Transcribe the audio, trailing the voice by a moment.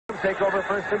Take over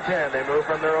 1st and 10. They move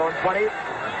from their own 20.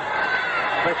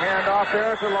 Quick handoff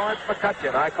there to Lawrence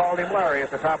McCutcheon. I called him Larry at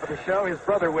the top of the show. His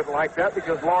brother wouldn't like that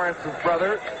because Lawrence's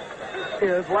brother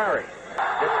is Larry.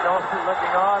 Dick Nelson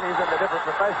looking on. He's in a different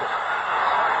profession.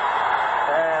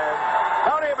 And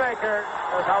Tony Baker,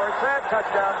 as Howard said,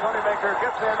 touchdown. Tony Baker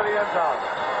gets into the end zone.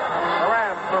 The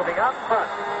Rams moving out in front.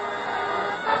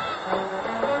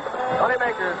 Tony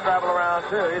Baker's traveled around,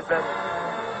 too. He's been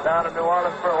down in New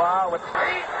Orleans for a while with...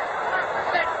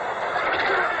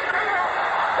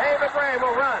 David Ray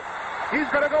will run. He's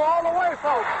going to go all the way,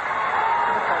 folks.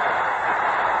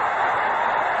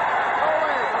 No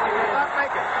way. He did not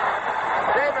make it.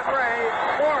 David Ray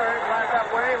scored right that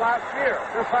way last year.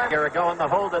 This time... Here ago, the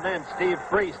holding in, Steve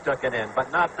Freese took it in,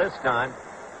 but not this time.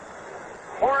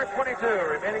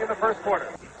 4:22 remaining in the first quarter.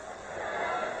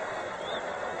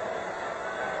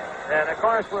 And, of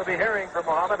course, we'll be hearing from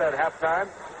Muhammad at halftime.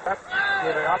 That's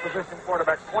the opposition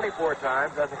quarterbacks 24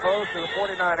 times, as opposed to the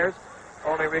 49ers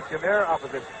only reaching their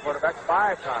opposition quarterbacks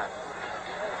 5 times.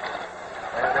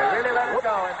 And they really let it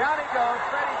go. And down he goes.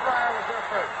 Freddie Dryer was there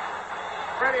first.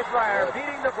 Freddie Dryer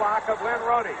beating the block of Lynn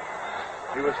Rohde.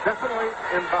 He was definitely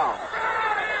in bounds.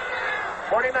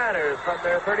 49ers from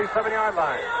their 37-yard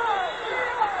line.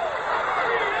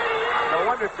 No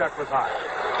wonder Chuck was hot.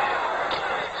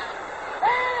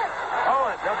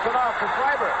 Owen jumps it off to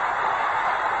Schreiber.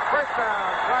 First down,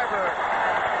 Schreiber.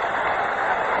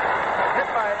 Hit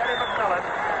by Eddie McMillan,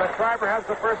 but Schreiber has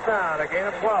the first down, a gain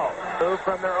of 12. Move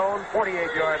from their own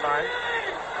 48-yard line.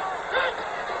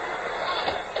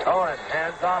 Owen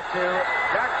hands off to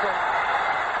Jackson.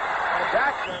 And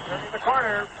Jackson, turning the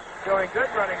corner, showing good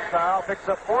running style, picks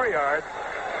up 4 yards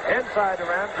inside the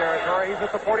Ram territory. He's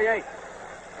at the 48.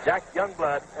 Jack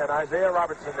Youngblood and Isaiah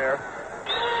Robertson there.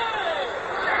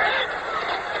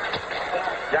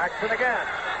 Jackson again.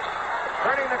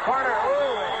 Turning the corner.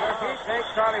 Ooh, he takes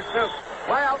Charlie Stoops.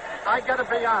 Well, I got to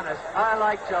be honest. I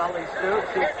like Charlie Stoops.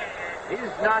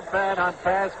 He's not bad on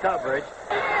pass coverage.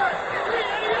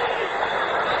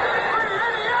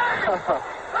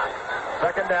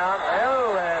 Second down.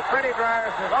 Oh, and Freddie Dryer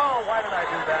says, oh, why did I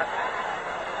do that?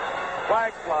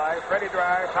 Flag fly. Freddie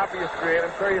Dryer, top of your screen.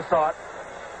 I'm sure you saw it.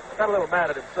 Got a little mad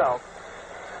at himself.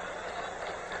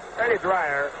 Freddie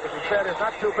Dryer, as he said, is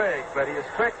not too big, but he is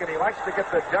quick and he likes to get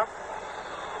the jump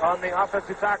on the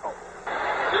offensive tackle.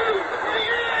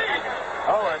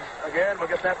 Owen, again, will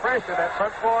get that pressure, that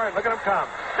front four, and look at him come.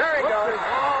 There he goes.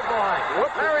 Oh, boy.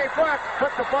 Larry Brooks took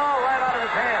the ball right out of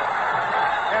his hand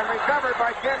and recovered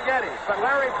by Ken Geddes. But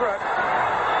Larry Brooks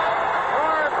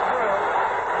roared through,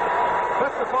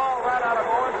 took the ball right out of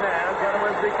Owen's hands, and it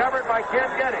was recovered by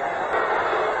Ken Geddes.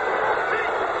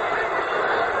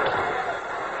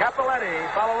 Capoletti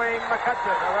following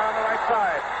McCutcheon around the right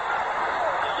side.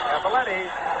 Capoletti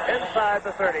inside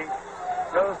the 30,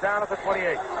 goes down at the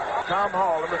 28. Tom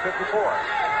Hall, number 54.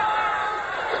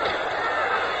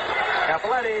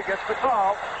 Capoletti gets the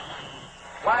call.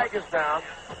 Flag is down.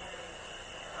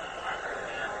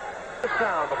 It's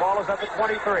down. The ball is at the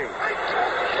 23.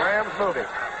 Rams moving.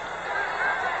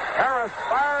 Harris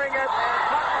firing it and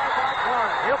caught by Bob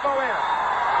Klein. He'll go in.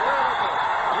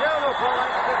 Beautiful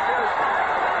execution.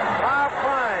 Bob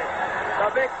Klein, the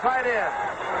big tight end.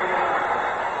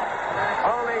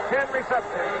 Only 10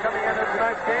 receptions coming into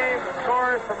tonight's game.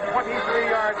 Scores from 23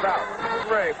 yards out.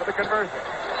 Ray for the conversion.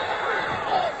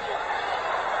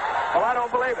 Well, I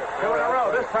don't believe it. 2 in a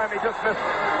row. This time he just missed it.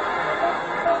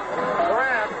 The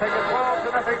Rams take a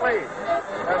 12-0 lead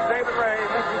as David Ray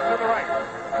misses to the right.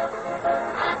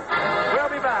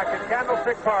 We'll be back in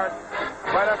Candlestick Park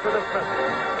right after this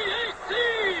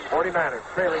message. 49ers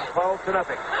trailing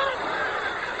 12-0.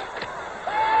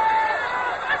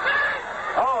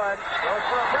 Owen goes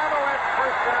for a Bramowitz.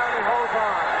 First down, he holds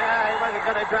on. Yeah, he wasn't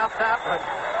going to drop that one.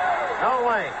 No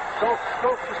way.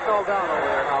 Stokes is still down over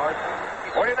there, Howard.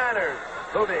 49ers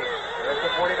moving. There's the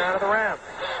 49 of the Rams.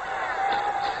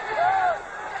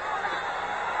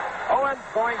 Owen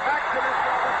going back to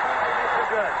Mitchell. This time he makes it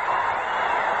good.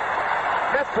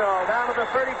 Mitchell down to the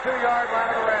 32-yard line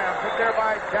of the Rams. Hit there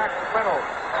by Jack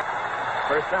Reynolds.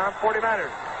 First down,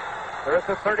 49ers. They're at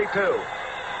the 32.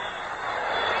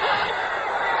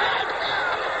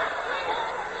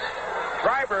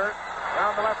 Schreiber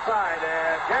down the left side,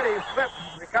 and Geddes Smith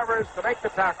recovers to make the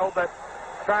tackle, but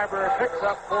Schreiber picks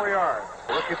up 4 yards.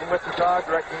 Rookie from Wichita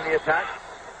directing the attack.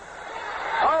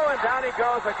 Oh, and down he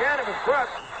goes again. It was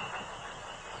Brooks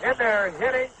in there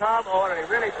hitting Tom Owen, and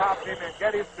he really popped him, and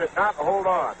Geddes did not hold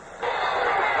on.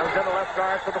 Comes in the left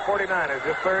guard for the 49ers.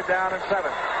 It's 3rd down and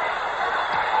 7.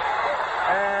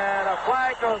 And a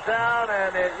flag goes down,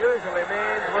 and it usually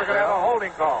means we're going to have a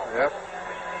holding call. Yep.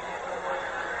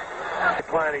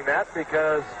 declining that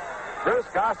because Bruce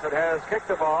Gossett has kicked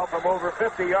the ball from over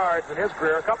 50 yards in his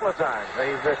career a couple of times.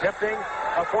 He's attempting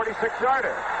a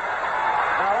 46-yarder.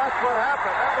 Now, that's what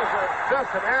happened. That was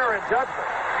just an error in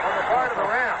judgment on the part of the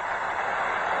Rams.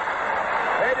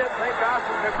 They didn't think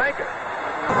Gossett could make it.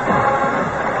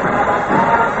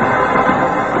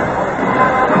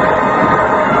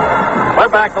 We're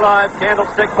back live,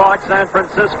 Candlestick Park, San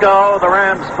Francisco. The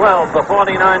Rams 12, the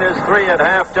 49ers 3 at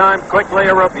halftime. Quickly,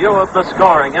 a review of the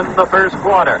scoring in the first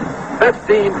quarter.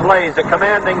 15 plays, a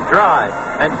commanding drive,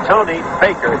 and Tony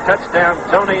Baker, touchdown.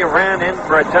 Tony ran in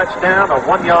for a touchdown, a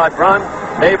 1-yard run.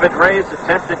 David Ray's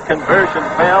attempted conversion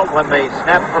failed when the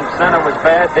snap from center was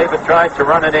bad. David tried to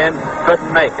run it in,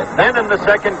 couldn't make it. Then in the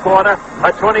second quarter,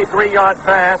 a 23-yard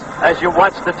pass, as you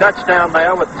watch the touchdown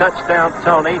there with touchdown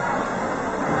Tony.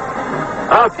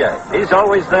 Okay, he's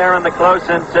always there in the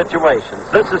close-in situations.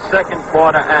 This is second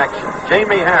quarter action.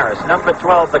 Jamie Harris, number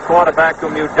 12, the quarterback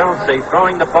whom you don't see,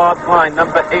 throwing the Bob Klein,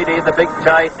 number 80, the big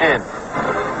tight end.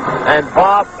 And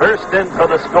Bob burst in for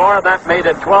the score. That made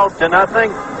it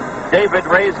 12-0. David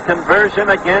Ray's conversion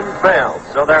again failed,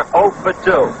 so they're 0 for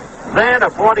 2. Then a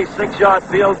 46-yard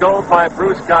field goal by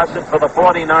Bruce Gossett for the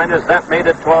 49ers. That made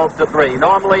it 12-3.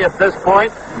 Normally at this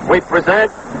point, we present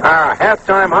our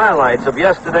halftime highlights of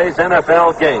yesterday's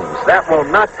NFL games. That will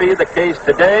not be the case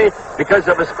today because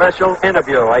of a special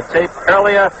interview I taped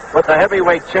earlier with the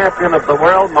heavyweight champion of the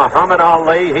world, Muhammad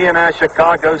Ali, he in our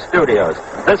Chicago studios.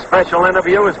 This special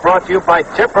interview is brought to you by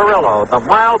Tipperillo, the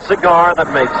mild cigar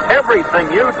that makes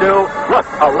everything you do look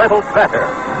a little better.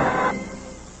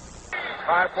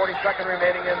 5:42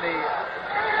 remaining in the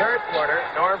third quarter.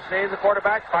 Norm Snead, the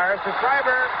quarterback, fires to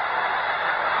Schreiber.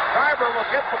 Schreiber will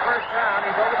get the first down.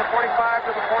 He's over the 45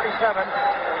 to the 47.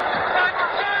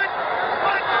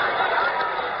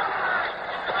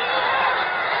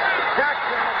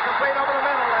 Jackson is complete over the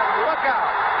middle, and look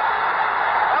out.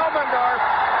 Elmendorf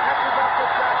catches up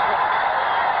with Jackson.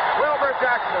 Wilbur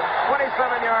Jackson,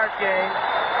 27-yard gain,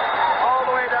 all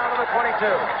the way down to the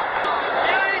 22.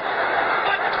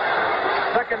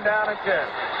 Second down and 10.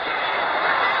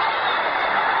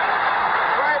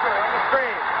 Schreiber on the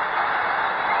screen.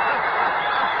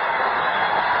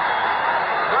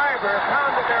 Schreiber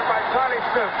pounded there by Charlie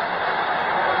Stoops.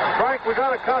 Frank, we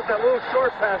got to count that little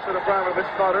short pass that Abramovich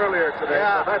caught earlier today.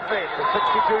 Yeah, that's me. For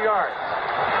 62 yards.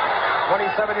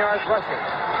 27 yards rushing.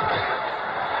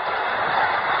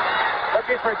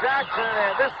 Looking for Jackson,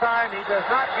 and this time he does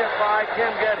not get by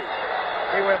Ken Geddes.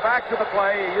 He went back to the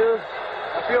play. He used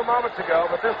a few moments ago,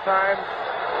 but this time,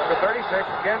 number 36,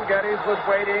 Ken Geddes was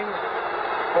waiting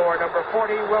for number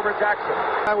 40, Wilbur Jackson.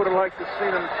 I would have liked to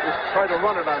see them just try to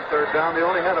run it on third down. They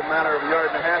only had a matter of a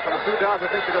yard and a half. On the 2 downs,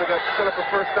 I think they could have set up a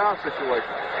first down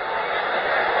situation.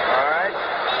 All right,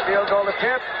 field goal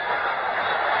attempt.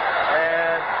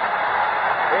 And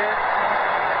it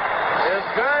is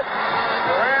good.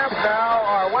 The Rams now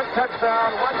are 1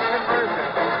 touchdown, 1 conversion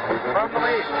from the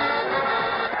lead.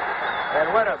 And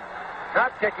Whittam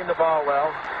not kicking the ball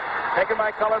well. Taken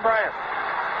by Cullen Bryant.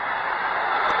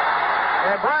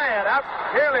 And Bryant up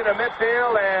nearly to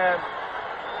midfield, and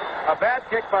a bad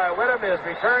kick by Whittam is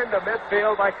returned to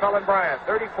midfield by Cullen Bryant.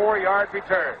 34-yard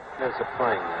return. There's a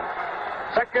play.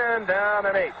 Second down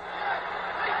and 8.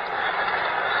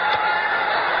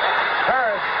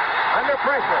 Harris under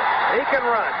pressure. He can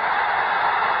run.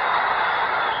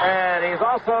 And he's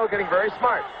also getting very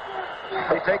smart.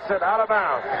 He takes it out of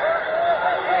bounds.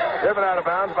 Driven out of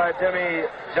bounds by Timmy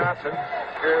Johnson.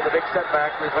 Here the big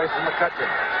setback replacing McCutcheon.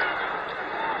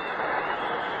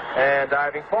 And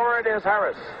diving forward is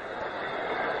Harris.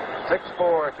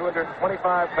 6'4",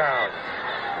 225 pounds.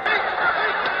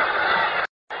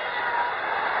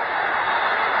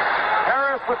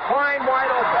 Harris with Klein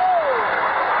wide open.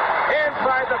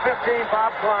 Inside the 15,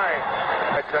 Bob Klein.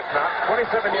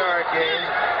 27-yard gain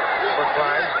for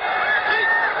Klein.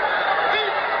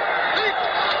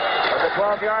 On the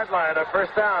 12-yard line, a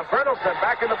first down. Bertelsen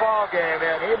back in the ball game,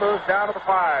 and he moves down to the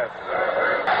 5.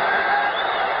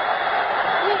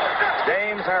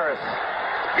 James Harris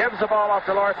gives the ball off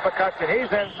to Lawrence McCutcheon.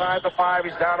 He's inside the 5.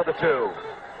 He's down to the 2.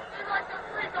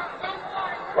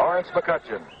 Lawrence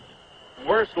McCutcheon.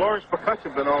 Worse, Lawrence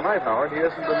McCutcheon been all night, Howard. He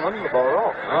hasn't been running the ball at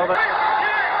all.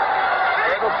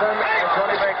 Bertelsen and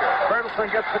Tony Baker.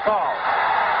 Bertelsen gets the call.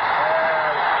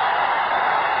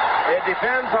 And it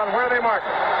depends on where they mark it.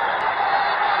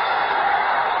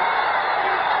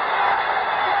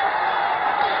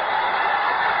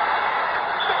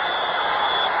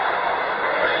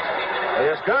 It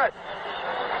is good.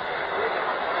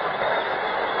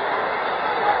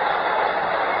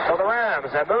 So the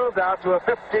Rams have moved out to a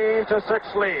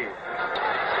 15-6 lead.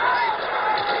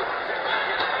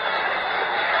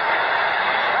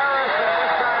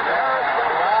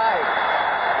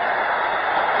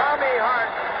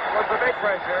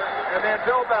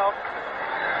 Bill Belt.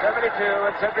 72,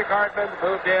 and Cedric Hartman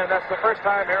moved in. That's the first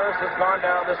time Harris has gone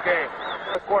down this game.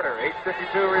 Fourth quarter,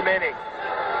 8:52 remaining.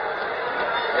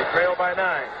 They trail by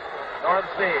 9. Norm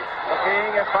Snead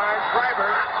looking and finds Schreiber.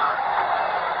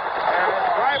 And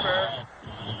Schreiber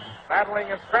battling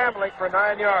and scrambling for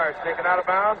 9 yards. Taken out of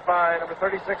bounds by number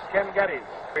 36, Ken Geddes.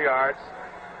 3 yards.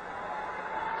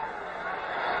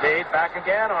 Snead back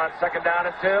again on 2nd down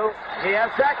and 2. He has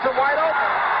Jackson wide open.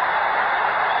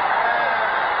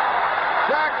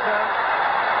 Jackson,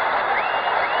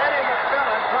 Eddie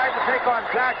McMillan tried to take on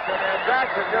Jackson, and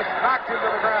Jackson just knocked him to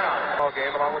the ground. Ball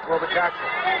game along with Wilbur Jackson.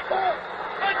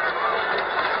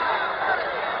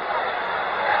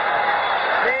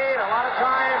 Snead, a lot of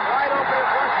time, wide open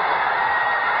at Washington.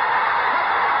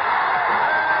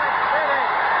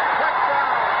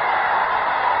 Touchdown.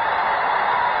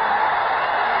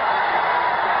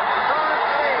 Sean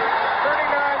Snead,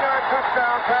 39-yard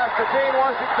touchdown pass to Gene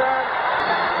Washington.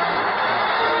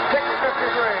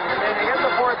 6:53 remaining in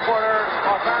the fourth quarter.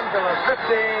 Los Angeles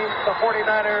 15, the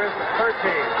 49ers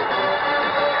 13.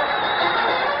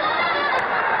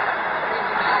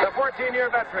 The 14-year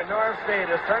veteran Norm Snead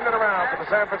has turned it around for the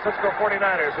San Francisco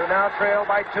 49ers, who now trail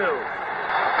by 2.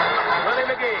 Willie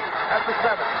McGee at the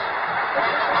 7.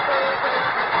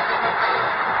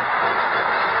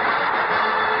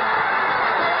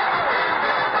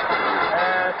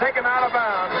 And taken out of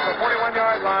bounds at the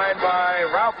 41-yard line by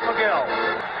Ralph McGill.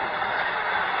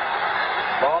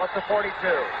 Ball at the 42.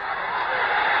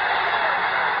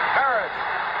 Harris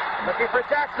looking for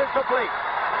Jackson, complete.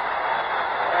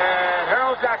 And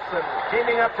Harold Jackson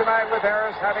teaming up tonight with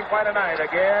Harris, having quite a night.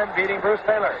 Again, beating Bruce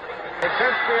Taylor. They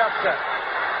cinch the upset.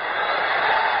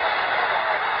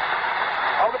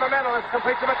 Over the middle, it's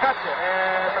complete to McCutcheon.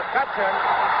 And McCutcheon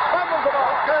fumbles the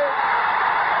ball. Okay.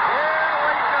 Here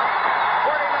we go.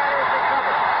 49ers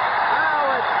recover.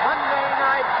 Now it's Monday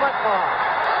Night Football.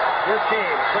 His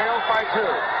team trails by 2.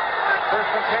 First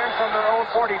and 10 from their own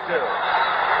 42.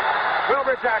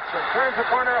 Wilbur Jackson turns the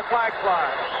corner, a flag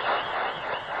flies.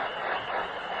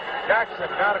 Jackson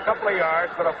got a couple of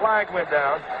yards, but a flag went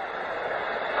down.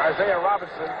 Isaiah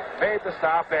Robinson made the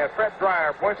stop, and Fred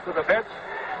Dreyer points to the bench,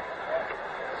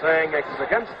 saying it's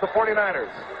against the 49ers.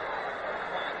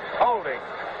 Holding.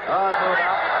 Move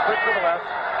out, switch to the left.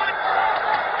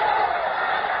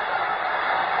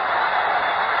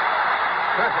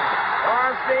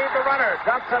 Norm Snead, the runner,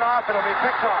 dumps it off. It'll be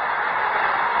picked off.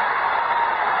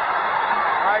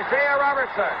 Isaiah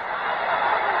Robertson.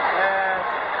 And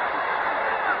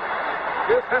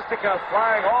two fisticuffs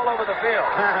flying all over the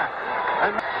field.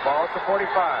 And ball at the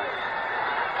 45.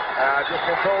 Just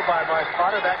controlled by my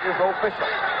spotter. That is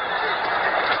official.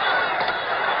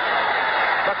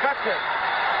 McCutcheon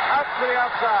out to the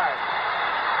outside.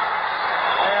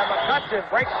 And McCutcheon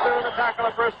breaks through the tackle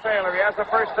of Bruce Taylor. He has the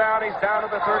first down. He's down to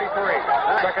the 33.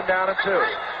 2nd down and 2.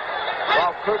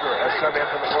 Ralph Kruger has come in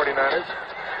from the 49ers.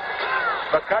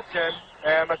 McCutcheon,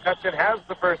 and McCutcheon has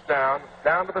the first down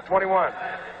to the 21.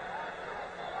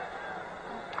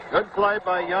 Good play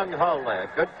by young Hull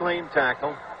there. Good clean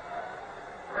tackle.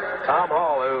 Tom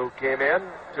Hall, who came in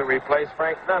to replace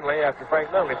Frank Nunley after Frank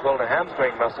Nunley pulled a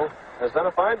hamstring muscle, has done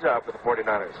a fine job for the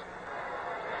 49ers.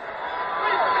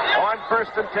 On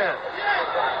 1st and 10.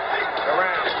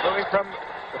 Durant moving from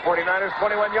the 49ers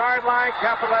 21-yard line.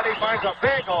 Cappelletti finds a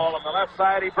big hole on the left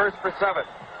side. He bursts for 7.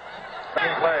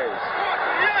 Plays.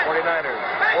 49ers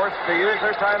forced to use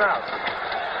their timeout.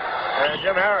 And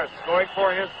Jim Harris going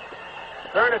for his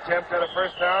 3rd attempt at a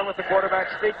first down with the quarterback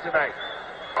sneak tonight.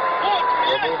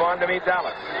 We'll move on to meet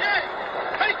Dallas.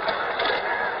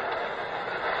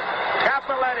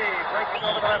 Cappelletti breaking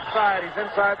over the left side. He's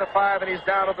inside the 5 and he's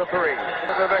down to the 3.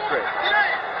 For the victory.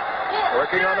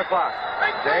 Working on the clock.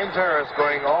 James Harris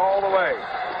going all the way.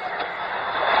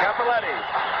 Cappelletti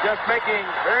just making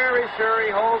very sure he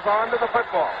holds on to the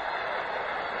football.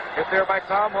 Hit there by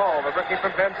Tom Hall, the rookie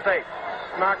from Penn State.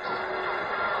 Knox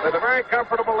with a very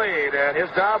comfortable lead, and his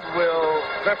job will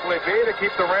simply be to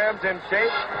keep the Rams in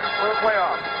shape for the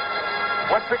playoffs.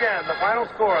 Once again, the final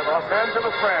score, the Los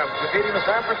Angeles Rams defeating the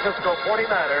San Francisco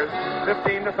 49ers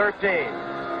 15-13.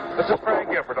 This is Frank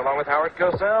Gifford, along with Howard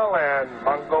Cosell and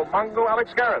Mongo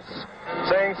Alex Garris,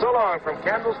 saying so long from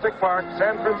Candlestick Park,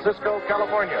 San Francisco,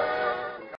 California.